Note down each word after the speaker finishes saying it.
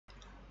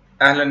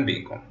أهلا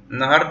بيكم.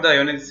 النهاردة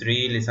يونت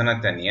 3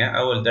 لسنة تانية.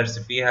 أول درس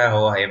فيها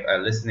هو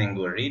هيبقى listening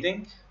و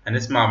reading.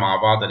 هنسمع مع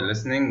بعض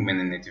listening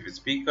من النيتيف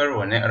سبيكر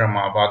ونقرأ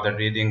مع بعض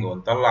reading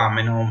ونطلع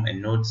منهم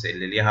النوتس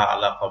اللي ليها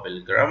علاقة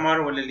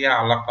بالجرامر واللي ليها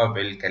علاقة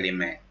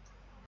بالكلمات.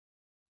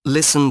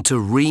 Listen to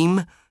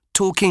Reem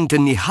talking to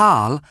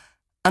Nihal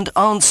and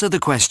answer the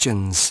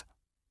questions.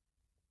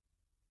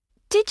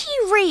 Did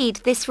you read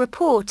this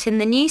report in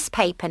the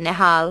newspaper,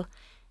 Nihal?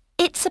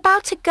 It's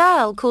about a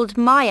girl called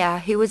Maya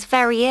who was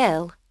very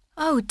ill.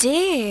 Oh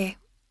dear,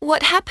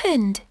 what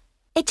happened?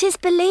 It is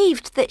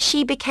believed that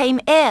she became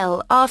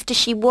ill after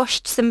she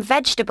washed some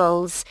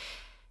vegetables.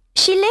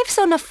 She lives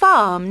on a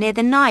farm near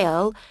the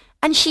Nile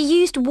and she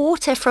used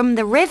water from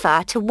the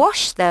river to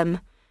wash them.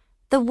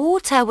 The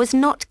water was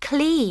not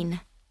clean.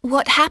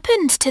 What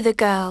happened to the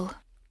girl?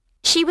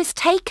 She was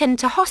taken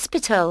to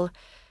hospital.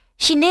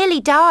 She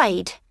nearly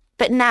died,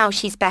 but now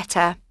she's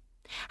better.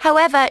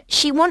 However,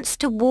 she wants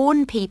to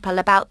warn people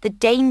about the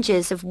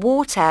dangers of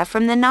water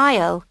from the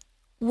Nile.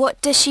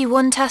 What does she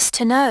want us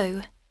to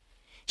know?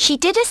 She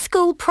did a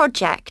school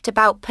project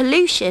about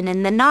pollution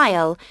in the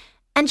Nile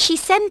and she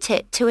sent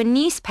it to a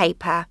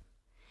newspaper.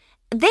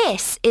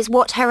 This is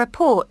what her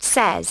report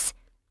says.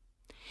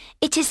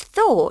 It is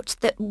thought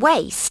that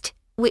waste,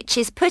 which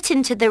is put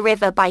into the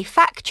river by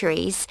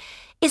factories,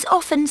 is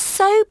often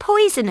so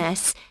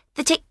poisonous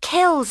that it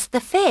kills the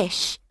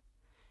fish.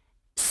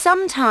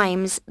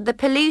 Sometimes the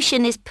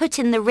pollution is put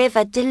in the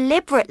river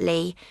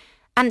deliberately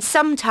and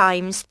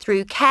sometimes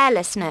through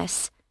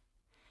carelessness.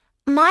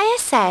 Maya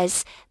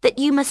says that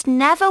you must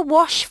never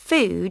wash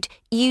food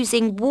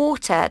using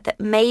water that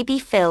may be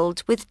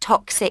filled with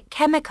toxic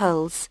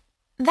chemicals.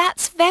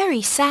 That's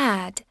very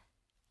sad.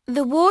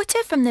 The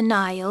water from the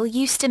Nile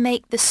used to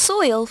make the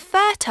soil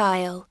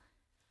fertile.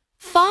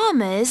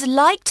 Farmers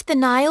liked the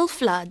Nile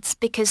floods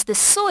because the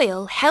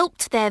soil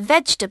helped their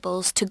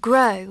vegetables to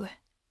grow.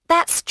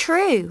 That's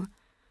true.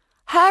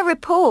 Her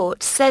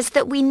report says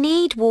that we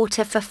need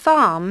water for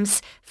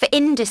farms, for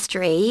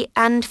industry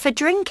and for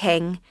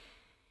drinking.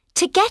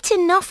 To get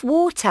enough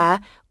water,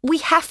 we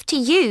have to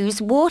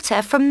use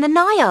water from the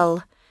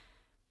Nile.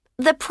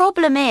 The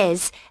problem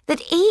is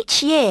that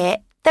each year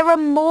there are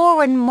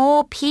more and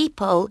more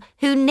people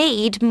who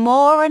need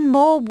more and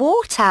more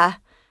water.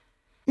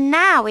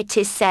 Now it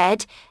is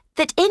said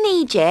that in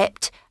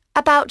Egypt,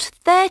 about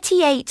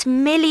 38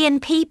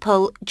 million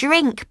people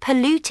drink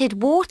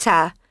polluted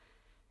water.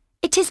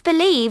 It is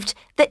believed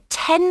that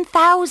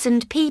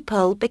 10,000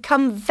 people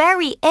become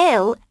very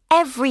ill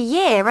every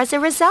year as a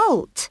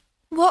result.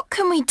 What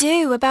can we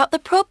do about the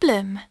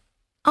problem?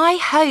 I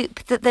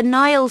hope that the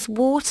Nile's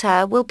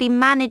water will be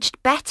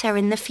managed better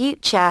in the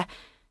future,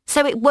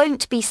 so it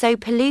won't be so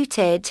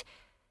polluted.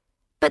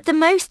 But the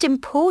most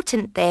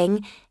important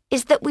thing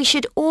is that we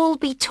should all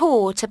be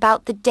taught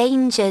about the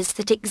dangers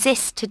that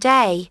exist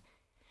today.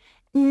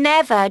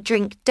 Never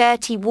drink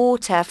dirty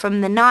water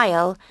from the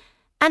Nile,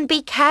 and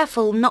be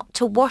careful not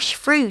to wash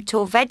fruit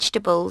or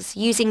vegetables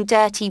using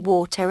dirty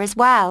water as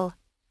well.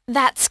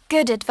 That's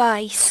good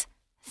advice.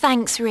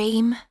 Thanks,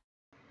 Reem.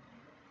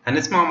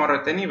 هنسمع مرة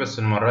تاني بس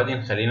المرة دي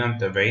نخلينا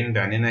متابعين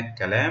بعيننا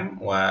الكلام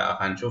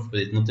وهنشوف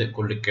بيتنطق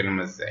كل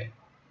الكلمة ازاي.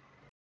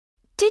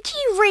 Did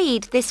you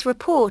read this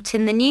report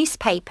in the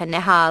newspaper,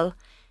 Nihal?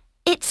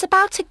 It's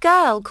about a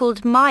girl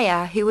called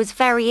Maya who was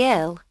very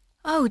ill.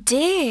 Oh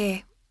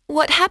dear,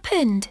 what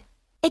happened?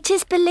 It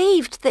is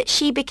believed that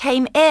she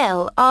became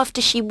ill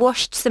after she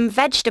washed some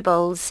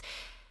vegetables.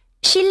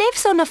 She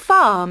lives on a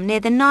farm near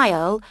the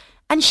Nile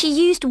and she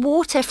used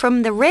water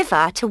from the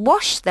river to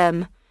wash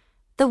them.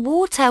 The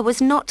water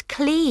was not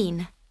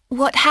clean.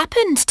 What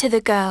happened to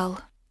the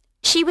girl?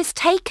 She was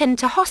taken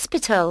to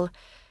hospital.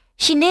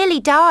 She nearly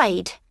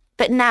died,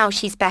 but now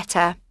she's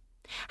better.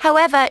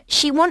 However,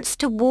 she wants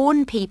to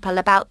warn people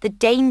about the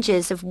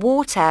dangers of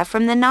water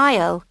from the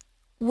Nile.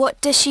 What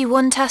does she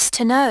want us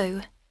to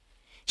know?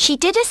 She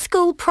did a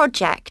school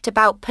project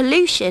about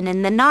pollution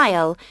in the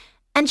Nile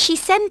and she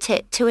sent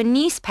it to a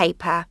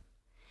newspaper.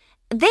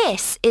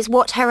 This is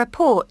what her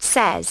report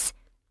says.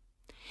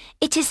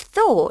 It is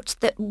thought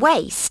that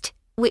waste,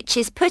 which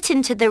is put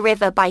into the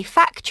river by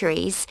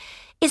factories,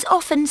 is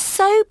often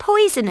so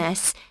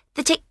poisonous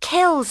that it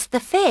kills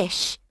the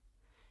fish.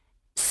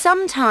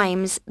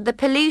 Sometimes the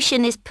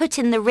pollution is put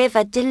in the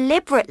river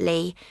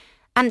deliberately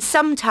and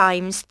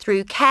sometimes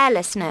through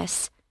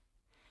carelessness.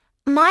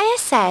 Maya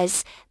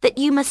says that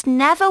you must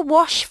never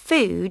wash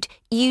food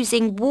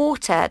using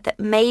water that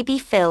may be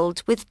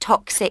filled with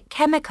toxic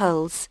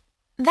chemicals.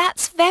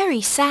 That's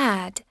very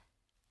sad.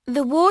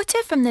 The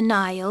water from the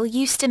Nile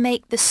used to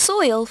make the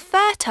soil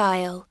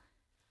fertile.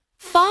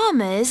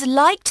 Farmers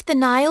liked the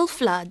Nile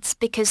floods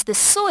because the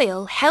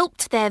soil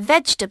helped their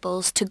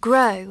vegetables to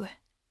grow.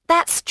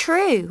 That's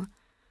true.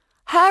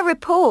 Her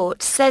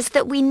report says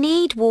that we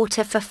need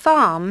water for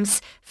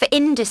farms, for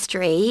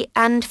industry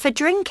and for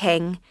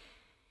drinking.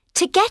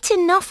 To get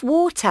enough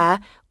water,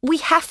 we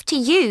have to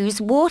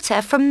use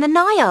water from the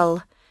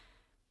Nile.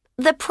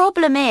 The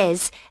problem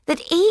is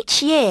that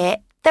each year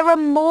there are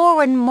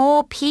more and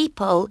more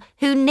people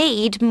who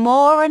need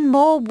more and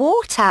more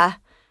water.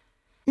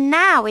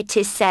 Now it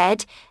is said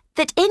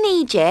that in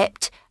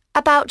Egypt,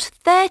 about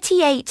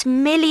 38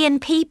 million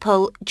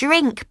people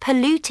drink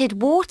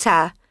polluted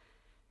water.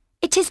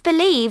 It is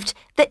believed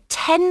that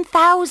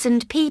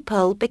 10,000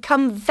 people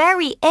become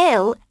very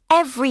ill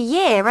every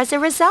year as a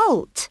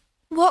result.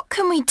 What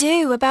can we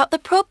do about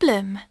the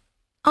problem?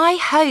 I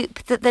hope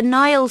that the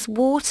Nile's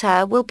water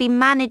will be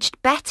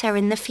managed better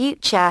in the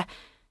future,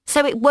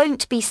 so it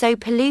won't be so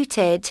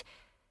polluted.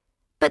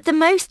 But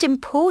the most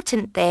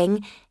important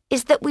thing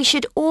is that we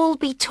should all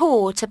be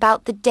taught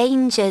about the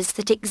dangers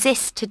that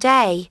exist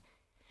today.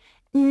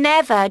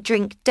 Never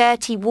drink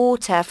dirty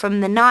water from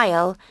the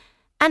Nile,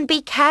 and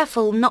be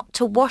careful not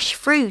to wash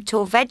fruit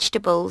or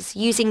vegetables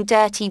using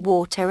dirty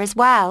water as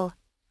well.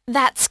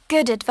 That's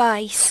good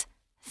advice.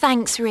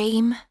 Thanks,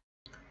 Reem.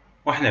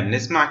 واحنا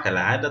بنسمع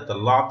كالعادة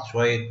طلعت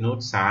شوية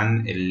نوتس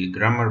عن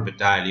الجرامر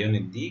بتاع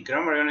اليونت دي.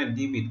 جرامر يونت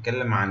دي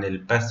بيتكلم عن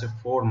الباسيف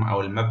فورم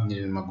أو المبني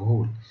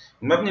للمجهول.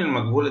 المبني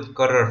للمجهول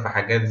اتكرر في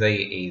حاجات زي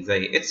ايه؟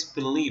 زي it's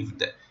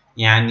believed،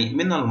 يعني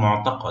من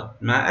المعتقد.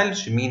 ما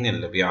قالش مين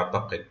اللي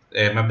بيعتقد.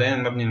 مبدئيا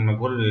المبني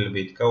للمجهول اللي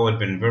بيتكون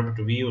بين verb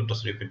to be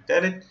والتصريف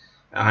الثالث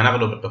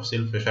هناخده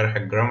بالتفصيل في شرح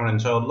الجرامر ان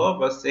شاء الله،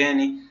 بس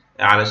يعني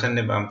علشان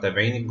نبقى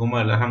متابعين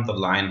الجمل اللي احنا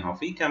مطلعينها.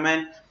 في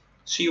كمان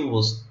she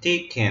was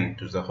taken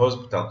to the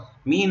hospital.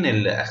 مين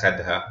اللي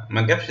أخدها؟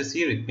 ما جابش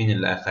سيرة مين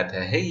اللي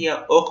أخدها،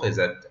 هي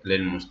أخذت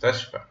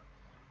للمستشفى.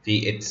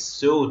 في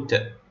it's thought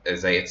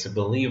زي it's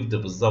believed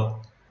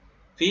بالظبط.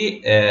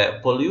 في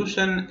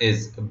pollution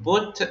is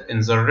put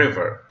in the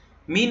river.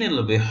 مين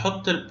اللي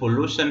بيحط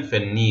البولوشن في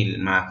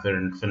النيل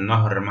في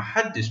النهر؟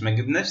 محدش، ما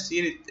جبناش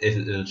سيرة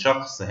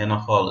الشخص هنا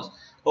خالص.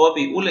 هو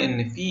بيقول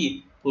إن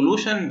في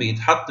pollution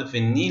بيتحط في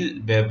النيل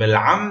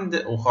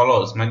بالعمد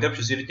وخلاص، ما جابش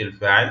سيرة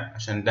الفاعل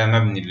عشان ده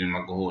مبني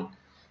للمجهول.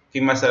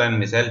 في مثلا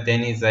مثال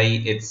تاني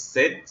زي it's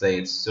said،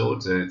 زي it's thought،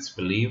 زي it's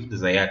believed،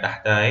 زيها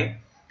تحتها اهي.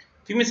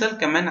 في مثال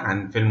كمان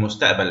عن في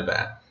المستقبل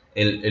بقى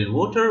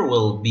water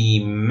will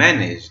be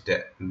managed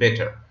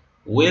better.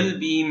 will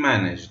be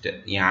managed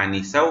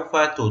يعني سوف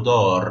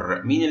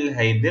تدار. مين اللي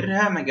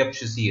هيديرها؟ ما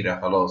جابش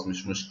سيرة، خلاص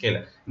مش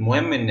مشكلة،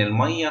 المهم ان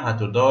المية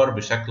هتدار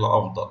بشكل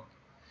افضل.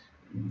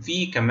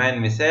 في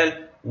كمان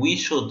مثال we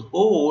should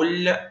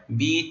all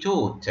be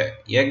taught،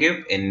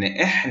 يجب ان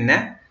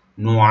احنا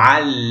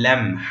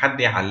نعلم، حد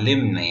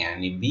يعلمنا،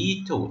 يعني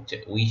be taught.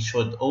 we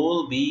should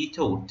all be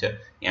taught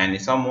يعني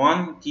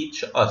someone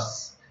teach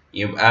us.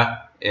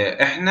 يبقى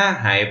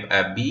احنا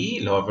هيبقى be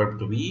اللي هو verb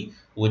to be،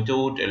 و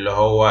taught اللي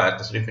هو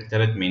التصريف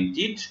الثالث من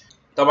teach.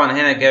 طبعا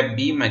هنا جاب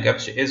be ما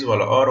جابش is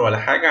ولا are ولا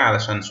حاجة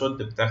علشان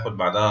should بتاخد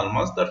بعدها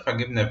المصدر،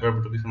 فجبنا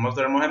verb to be في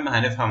المصدر. المهم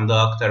هنفهم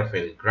ده اكتر في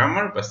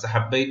الجرامر، بس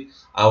حبيت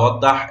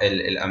اوضح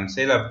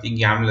الامثلة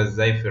بتيجي عاملة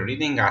ازاي في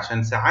الريدنج،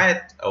 عشان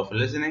ساعات او في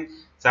الليسننج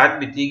ساعات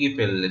بتيجي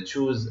في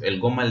التشوز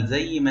الجمل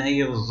زي ما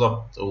هي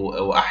بالظبط،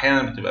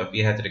 واحيانا بتبقى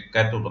فيها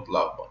تريكات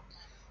وبتلخبط.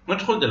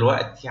 ندخل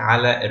دلوقتي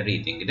على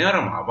الريدنج،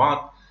 نقرا مع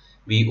بعض.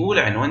 بيقول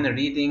عنوان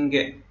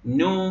الريدنج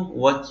know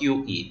what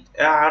you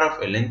eat،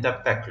 اعرف اللي انت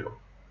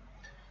بتاكله.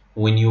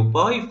 When you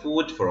buy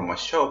food from a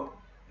shop,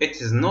 it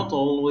is not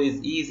always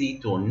easy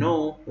to know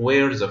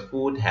where the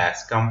food has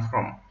come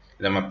from.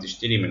 لما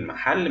بتشتري من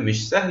محل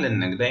مش سهل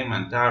انك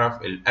دايما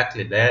تعرف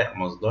الاكل ده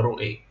مصدره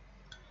ايه.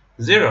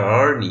 There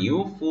are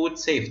new food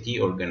safety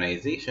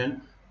organizations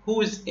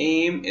whose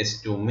aim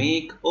is to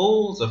make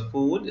all the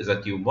food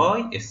that you buy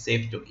is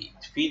safe to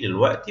eat. في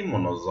دلوقتي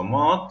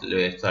منظمات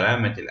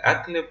لسلامة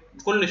الأكل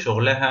كل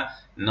شغلها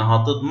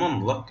إنها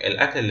تضمن لك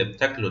الأكل اللي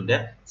بتاكله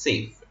ده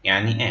safe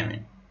يعني آمن.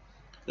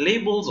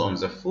 Labels on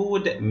the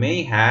food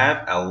may have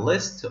a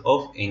list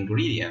of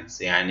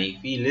ingredients، يعني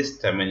في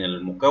لستة من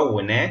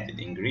المكونات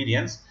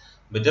ingredients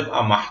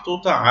بتبقى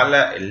محطوطة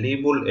على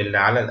الليبل اللي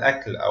على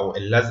الأكل أو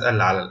اللزقة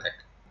اللي على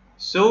الأكل.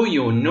 So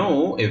you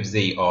know if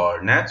they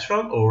are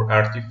natural or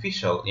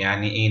artificial.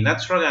 يعني ايه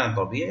natural يعني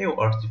طبيعي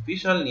و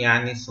artificial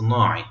يعني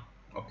صناعي.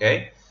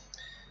 Okay.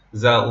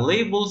 The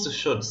labels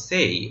should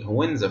say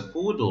when the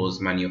food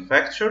was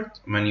manufactured.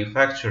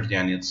 Manufactured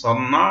يعني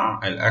تصنع،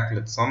 الأكل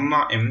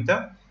اتصنع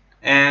إمتى.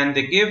 And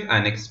give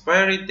an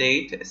expiry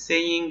date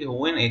saying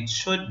when it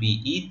should be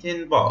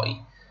eaten by.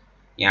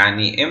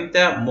 يعني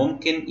إمتى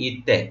ممكن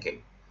يتاكل.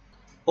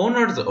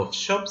 Owners of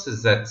shops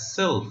that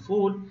sell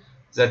food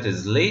that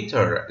is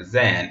later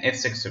than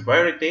its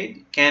expiry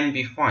date can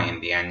be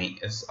fined. يعني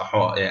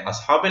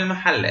أصحاب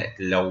المحلات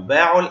لو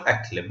باعوا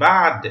الأكل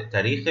بعد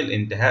تاريخ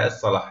الانتهاء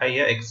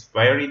الصلاحية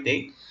expiry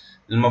date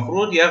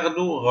المفروض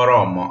ياخدوا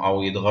غرامة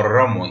أو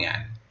يتغرموا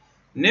يعني.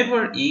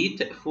 Never eat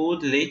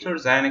food later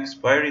than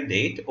expiry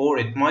date or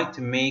it might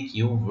make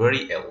you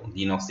very ill.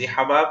 دي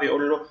نصيحة بقى،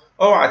 بيقول له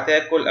اوعى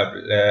تاكل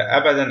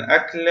أبدا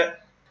أكل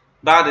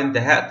بعد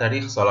انتهاء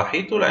تاريخ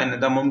صلاحيته، لأن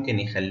ده ممكن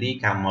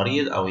يخليك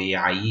مريض أو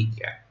يعييك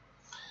يعني.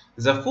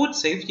 The food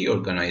safety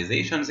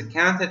organizations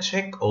can't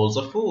check all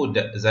the food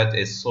that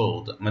is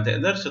sold. ما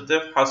تقدرش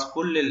تفحص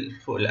كل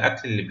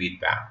الأكل اللي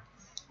بيتباع.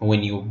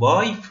 When you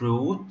buy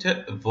fruit,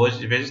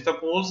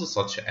 vegetables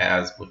such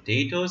as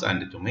potatoes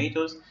and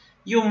tomatoes,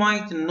 You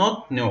might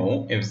not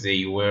know if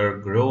they were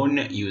grown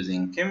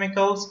using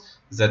chemicals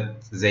that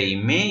they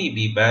may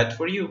be bad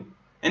for you.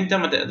 انت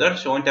ما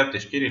تقدرش وانت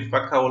بتشتري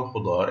الفاكهة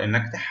والخضار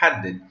انك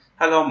تحدد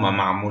هل هم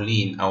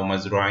معمولين او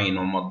مزروعين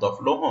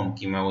ومضاف لهم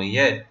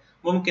كيماويات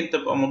ممكن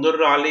تبقى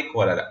مضرة عليك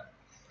ولا لا.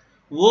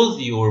 Was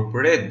your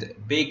bread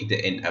baked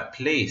in a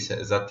place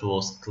that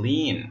was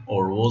clean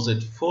or was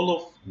it full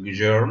of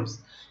germs؟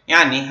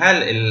 يعني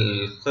هل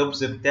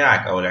الخبز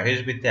بتاعك أو العيش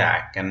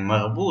بتاعك كان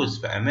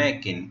مخبوز في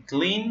أماكن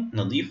clean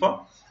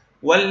نظيفة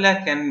ولا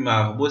كان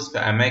مخبوز في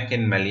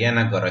أماكن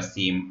مليانة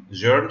جراثيم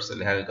germs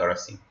اللي هي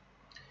الجراثيم.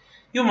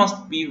 You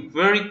must be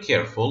very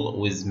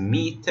careful with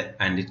meat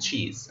and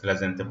cheese.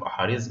 لازم تبقى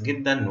حريص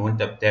جدا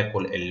وانت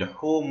بتاكل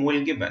اللحوم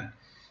والجبن.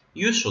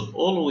 You should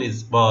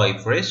always buy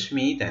fresh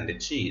meat and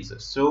cheese,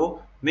 so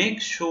make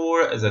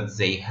sure that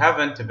they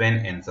haven't been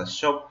in the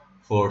shop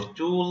for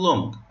too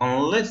long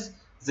unless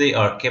they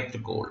are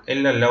kept cool.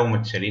 إلا لو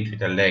متشالين في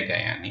تلاجة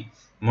يعني.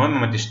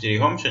 المهم ما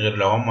تشتريهمش غير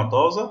لو هم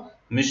طازة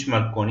مش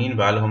مركونين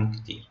بقالهم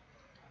كتير.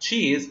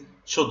 Cheese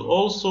should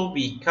also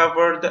be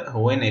covered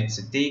when it's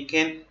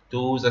taken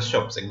to the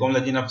shops. الجملة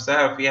دي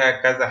نفسها فيها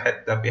كذا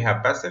حتة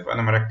فيها passive.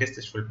 أنا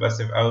مركزتش في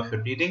الباسيف أوي في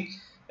الريدنج.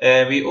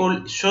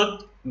 بيقول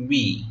should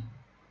be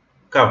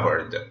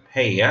covered.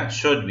 هي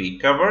should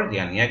be covered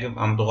يعني يجب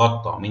أن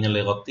تغطى. مين اللي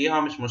يغطيها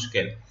مش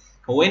مشكلة.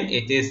 when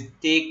it is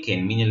taken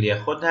مين اللي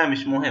ياخدها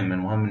مش مهم.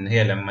 المهم إن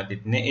هي لما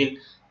تتنقل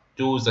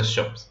to the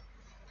shops.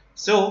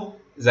 So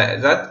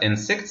that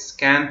insects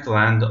can't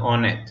land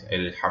on it.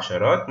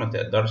 الحشرات ما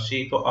تقدرش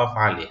تقف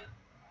عليها.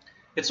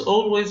 It's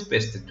always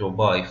best to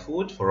buy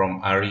food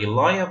from a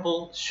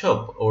reliable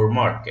shop or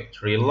market.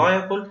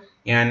 Reliable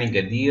يعني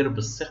جدير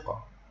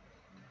بالثقة.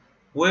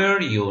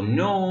 Where you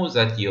know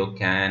that you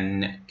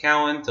can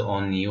count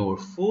on your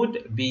food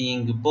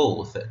being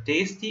both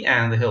tasty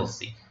and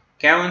healthy.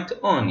 Count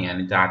on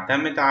يعني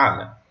تعتمد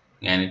على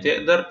يعني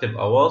تقدر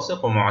تبقى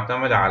واثق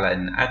ومعتمد على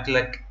إن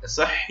أكلك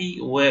صحي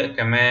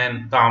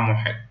وكمان طعمه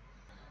حلو.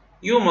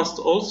 You must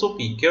also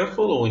be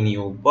careful when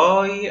you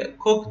buy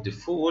cooked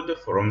food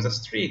from the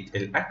street.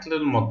 الأكل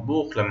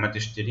المطبوخ لما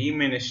تشتريه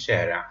من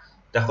الشارع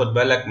تاخد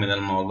بالك من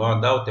الموضوع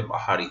ده وتبقى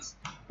حريص.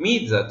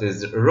 Meat that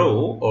is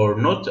raw or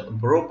not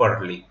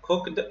properly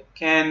cooked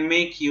can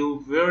make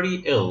you very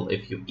ill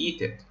if you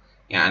eat it.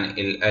 يعني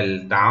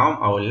الطعام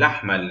أو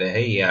اللحمة اللي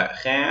هي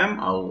خام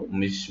أو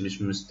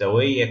مش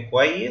مستوية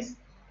كويس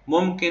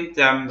ممكن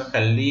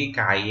تخليك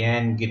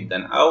عيان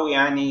جدا أو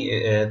يعني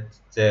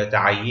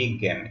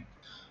تعييك جامد.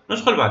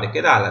 ندخل بعد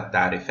كده على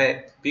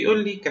التعريفات.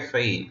 بيقول لي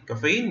كافيين.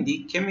 كافيين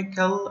دي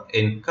chemical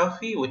in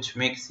coffee which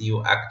makes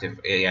you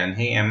active. يعني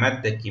هي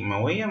مادة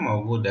كيماوية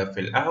موجودة في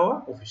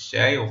القهوة وفي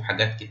الشاي وفي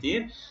حاجات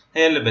كتير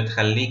هي اللي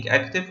بتخليك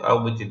active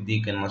أو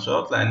بتديك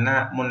النشاط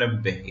لأنها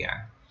منبه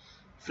يعني.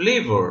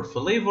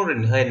 flavor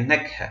اللي هي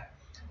النكهة.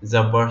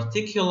 the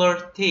particular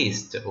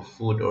taste of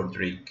food or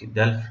drink.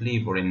 ده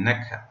الفليفور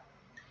النكهة.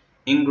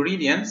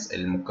 ingredients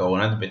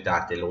المكونات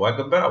بتاعت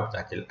الوجبة أو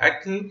بتاعت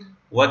الأكل.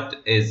 What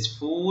is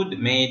food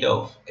made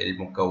of؟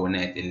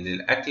 المكونات اللي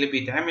الأكل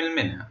بيتعمل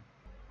منها.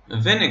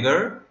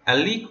 Vinegar a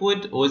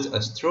liquid with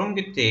a strong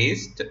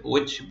taste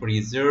which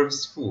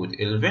preserves food.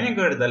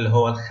 الفينيجر ده اللي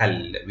هو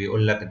الخل.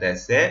 بيقول لك ده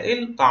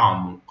سائل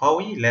طعمه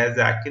قوي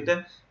لاذع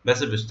كده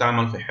بس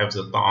بيستعمل في حفظ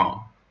الطعام.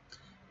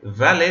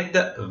 valid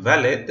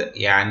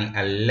يعني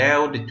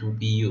allowed to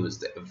be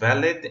used.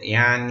 valid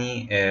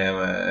يعني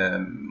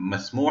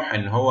مسموح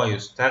إن هو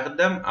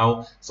يستخدم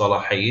أو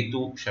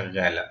صلاحيته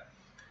شغالة.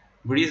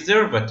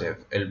 preservative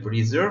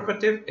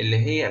البريزرفاتيف اللي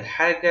هي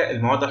الحاجة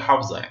المواد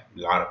الحافظة يعني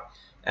بالعربي.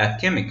 a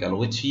chemical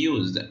which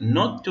used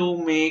not to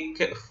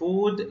make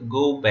food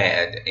go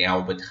bad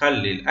يعني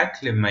بتخلي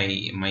الأكل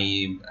ما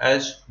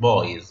يبقاش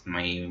بايظ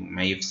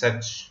ما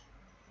يفسدش.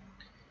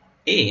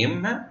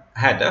 aim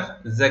هدف.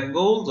 the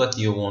goal that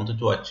you want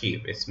to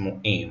achieve اسمه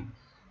aim.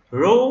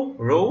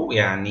 raw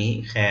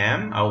يعني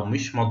خام أو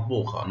مش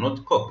مطبوخة not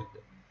cooked.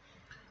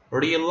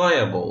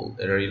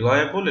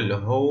 reliable اللي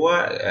هو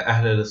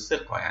أهل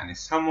للثقة يعني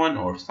someone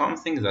or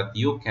something that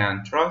you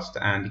can trust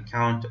and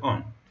count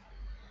on.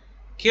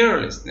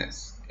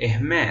 carelessness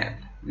إهمال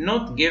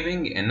not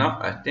giving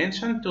enough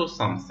attention to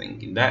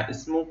something ده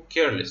اسمه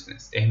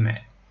carelessness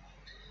إهمال.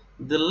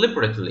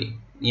 deliberately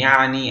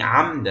يعني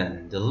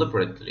عمدا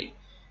deliberately.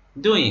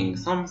 doing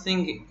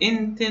something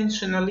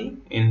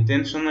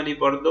intentionally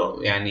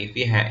برضو يعني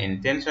فيها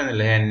intention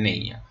اللي هي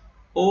النية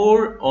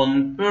or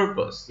on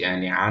purpose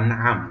يعني عن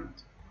عمد.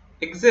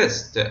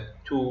 exist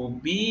to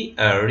be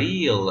a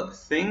real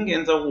thing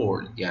in the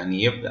world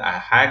يعني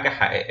يبقى حاجة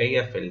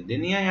حقيقية في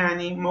الدنيا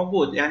يعني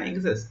موجود يعني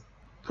exist.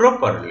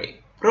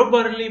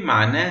 properly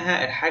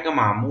معناها الحاجة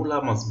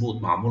معمولة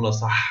مظبوط معمولة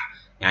صح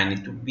يعني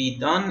to be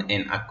done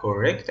in a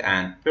correct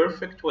and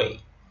perfect way.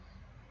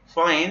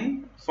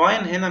 fine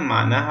هنا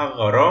معناها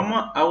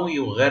غرامة أو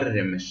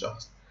يغرم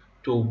الشخص.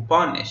 to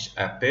punish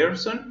a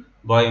person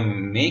by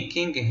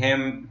making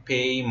him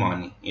pay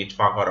money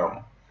يدفع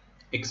غرامة.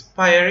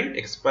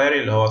 expiry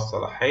اللي هو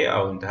الصلاحية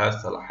أو انتهاء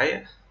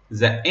الصلاحية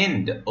the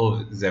end of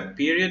the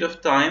period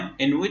of time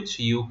in which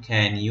you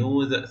can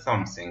use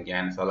something.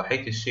 يعني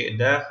صلاحية الشيء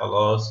ده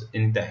خلاص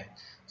انتهت،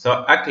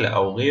 سواء أكل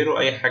أو غيره،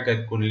 أي حاجة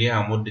تكون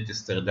ليها مدة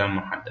استخدام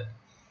محددة.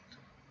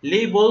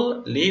 label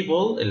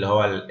اللي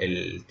هو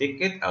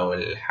التيكت أو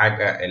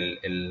الحاجة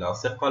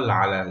اللاصقة اللي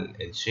على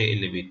الشيء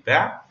اللي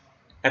بيتباع.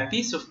 a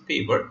piece of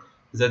paper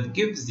that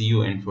gives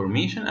you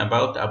information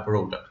about a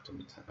product.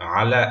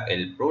 على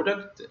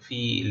البرودكت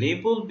في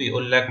label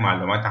بيقول لك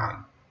معلومات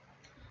عنه.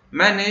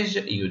 manage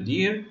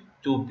يدير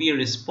to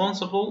be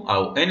responsible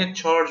أو in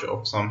charge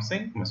of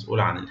something مسؤول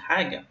عن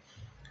الحاجة.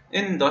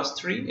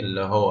 industry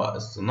اللي هو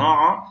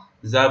الصناعة.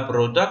 the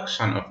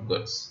production of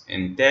goods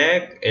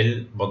إنتاج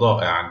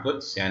البضائع.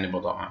 goods يعني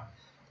بضائع.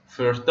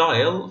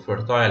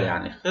 fertile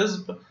يعني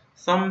خصب.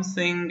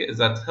 something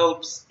that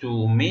helps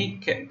to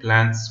make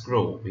plants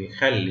grow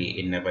بيخلي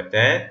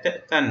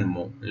النباتات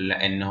تنمو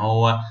لأن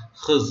هو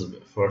خصب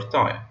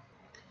fertile.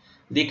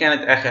 دي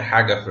كانت آخر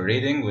حاجة في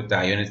الريدنج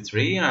بتاع يونت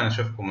 3. أنا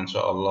أشوفكم إن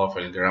شاء الله في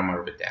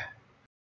الجرامر بتاعي.